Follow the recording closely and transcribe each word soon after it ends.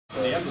So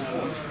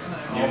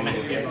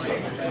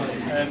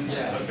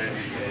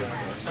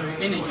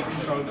in it you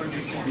control a group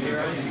of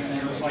superheroes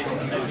fighting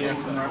to save the Earth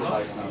from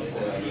robots.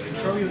 You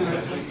control your group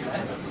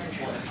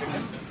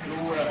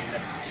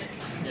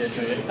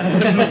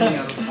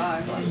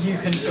you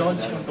can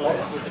dodge and block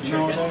with the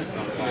triggers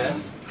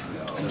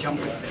and jump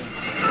with it.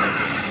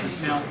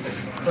 Now,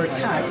 for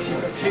attacks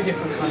you've got two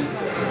different kinds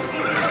of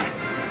attacks.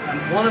 And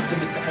one of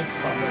them is the X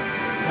button.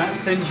 That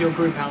sends your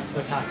group out to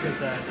attack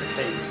as a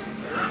team.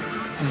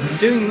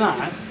 Doing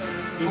that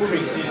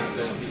increases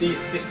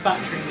this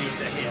battery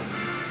meter here.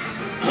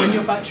 When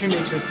your battery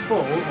meter is full,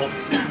 or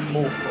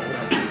more full,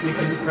 you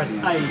can press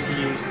A to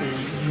use the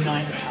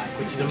Unite attack,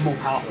 which is a more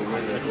powerful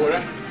kind of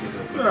attack.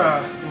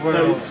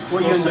 So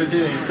what you end up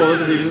doing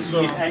is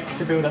use X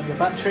to build up your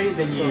battery,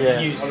 then you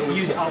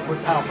use it up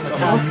with powerful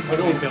attacks,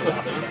 and you build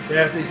up.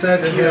 Ja, især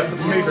den her,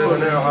 fordi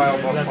den her har jeg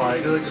jo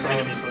opbrækket,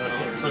 ikke?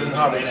 Så den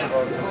har vi ikke så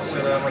godt, og så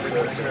sætter jeg mig lidt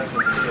op til at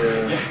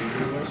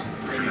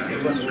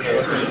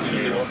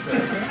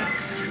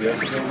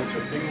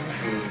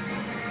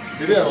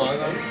det der er meget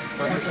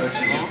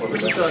godt. Det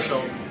synes jeg er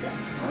sjovt.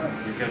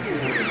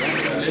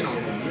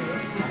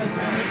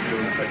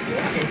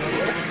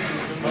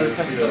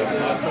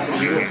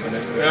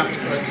 Ja, og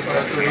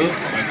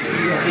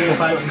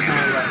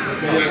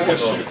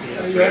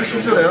ja, det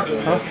synes jeg det er.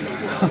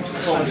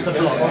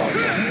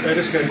 Ja,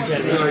 det skal det.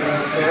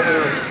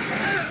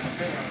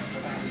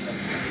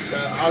 Jeg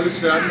er aldrig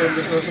svært med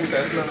sådan noget som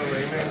Batman og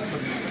Rayman,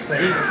 fordi so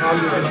he's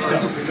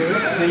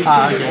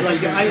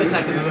like your eye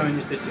attack at the moment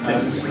is this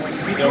defense. If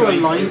you draw a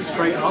line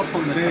straight up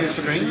on the touch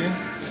screen,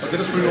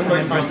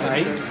 then press A,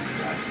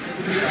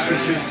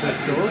 which switches to a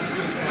sword.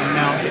 And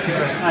now if you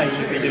press A,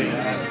 you'll be doing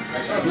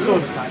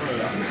sword attacks.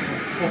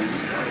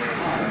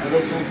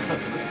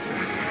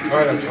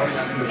 Alright, that's fine.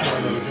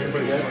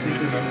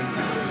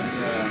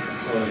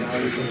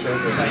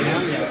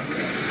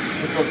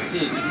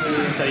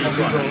 So you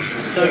can draw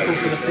a circle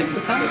for the fist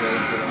attack,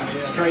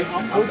 straight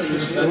upwards for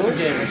the sword, or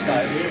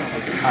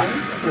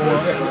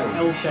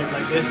L shape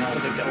like this for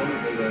the gun.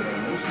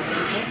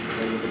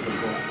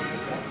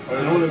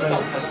 And all of those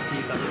attacks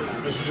use up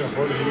your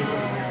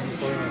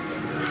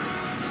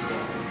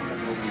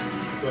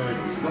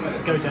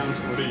go down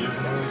towards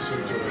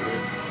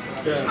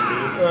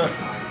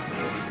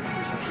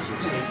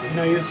you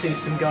know, you'll see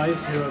some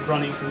guys who are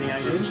running from the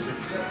aliens.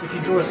 If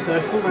you draw a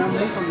circle around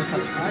these on the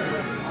touchpad,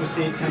 you'll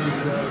see it turn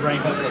into a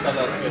rainbow.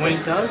 When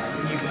it does,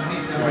 you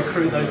can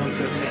recruit those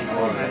onto a team.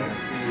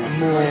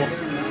 And the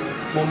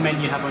more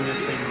men you have on your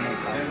team,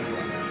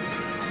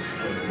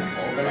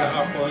 the more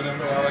powerful.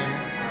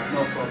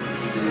 No problem.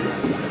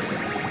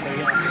 So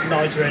you get a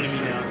larger enemy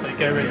now, so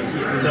go ready,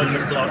 you can dodge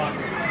and block.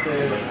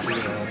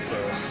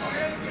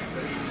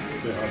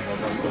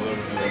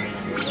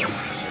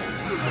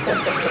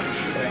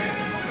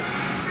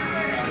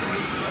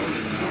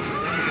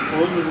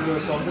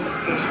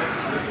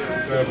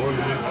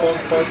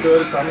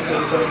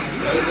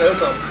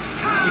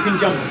 You can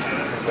jump.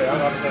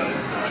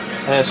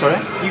 Sorry?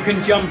 You can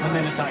jump and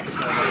then attack as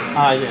well.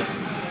 Ah, yes.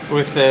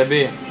 With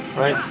B,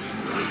 right?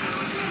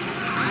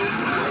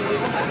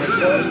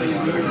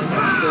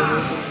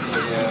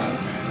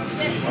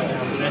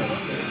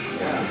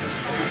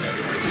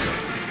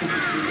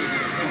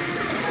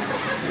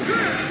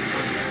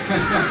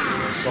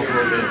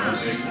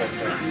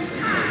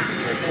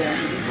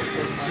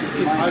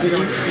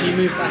 Can you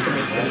move back a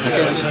bit so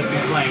the person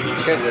playing?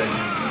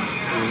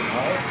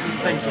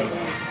 Thank you.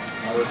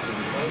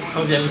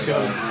 Oh, yeah,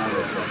 sure.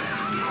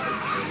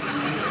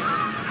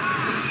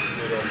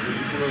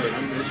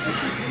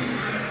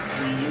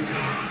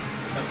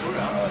 That's all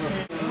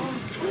right.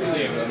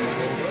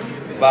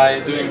 By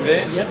doing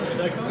this? Yep,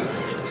 circle.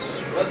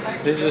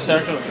 This is a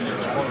circle?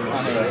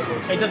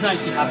 It doesn't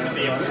actually have to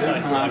be a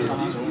precise circle.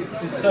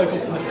 It's a circle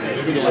for the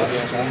fist.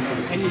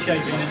 Any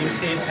shape, and then you'll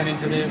see it turn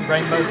into the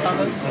rainbow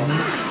colours,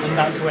 and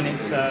that's when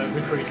it's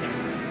recruiting.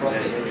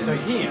 So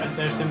here,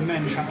 there's some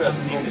men trapped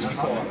underneath this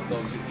truck.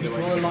 You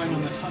draw a line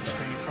on the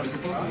touchscreen across the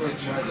top.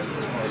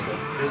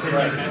 So the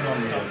men will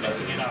start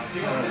lifting it up.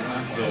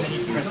 And then you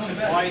press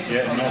Y to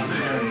follow, and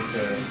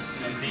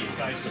these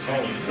guys will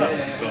join you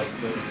as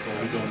well.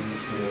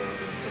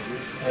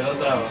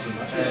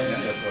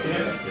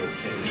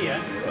 Here,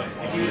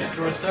 if you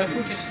draw a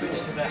circle, just switch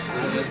to the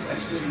hands. I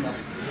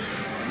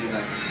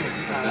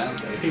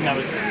think that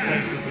was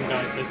connecting some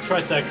guys, so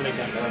try circle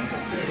again.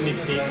 You need to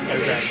see it to go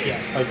red,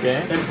 yeah.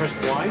 Okay. Then press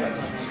Y,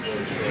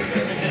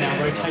 and now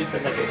rotate the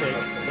left stick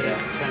to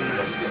turn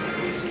this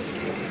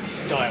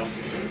dial.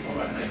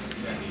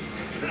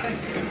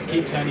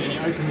 Keep turning and you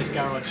open this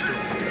garage door.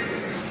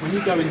 When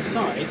you go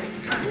inside,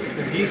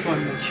 the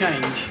viewpoint will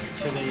change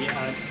to the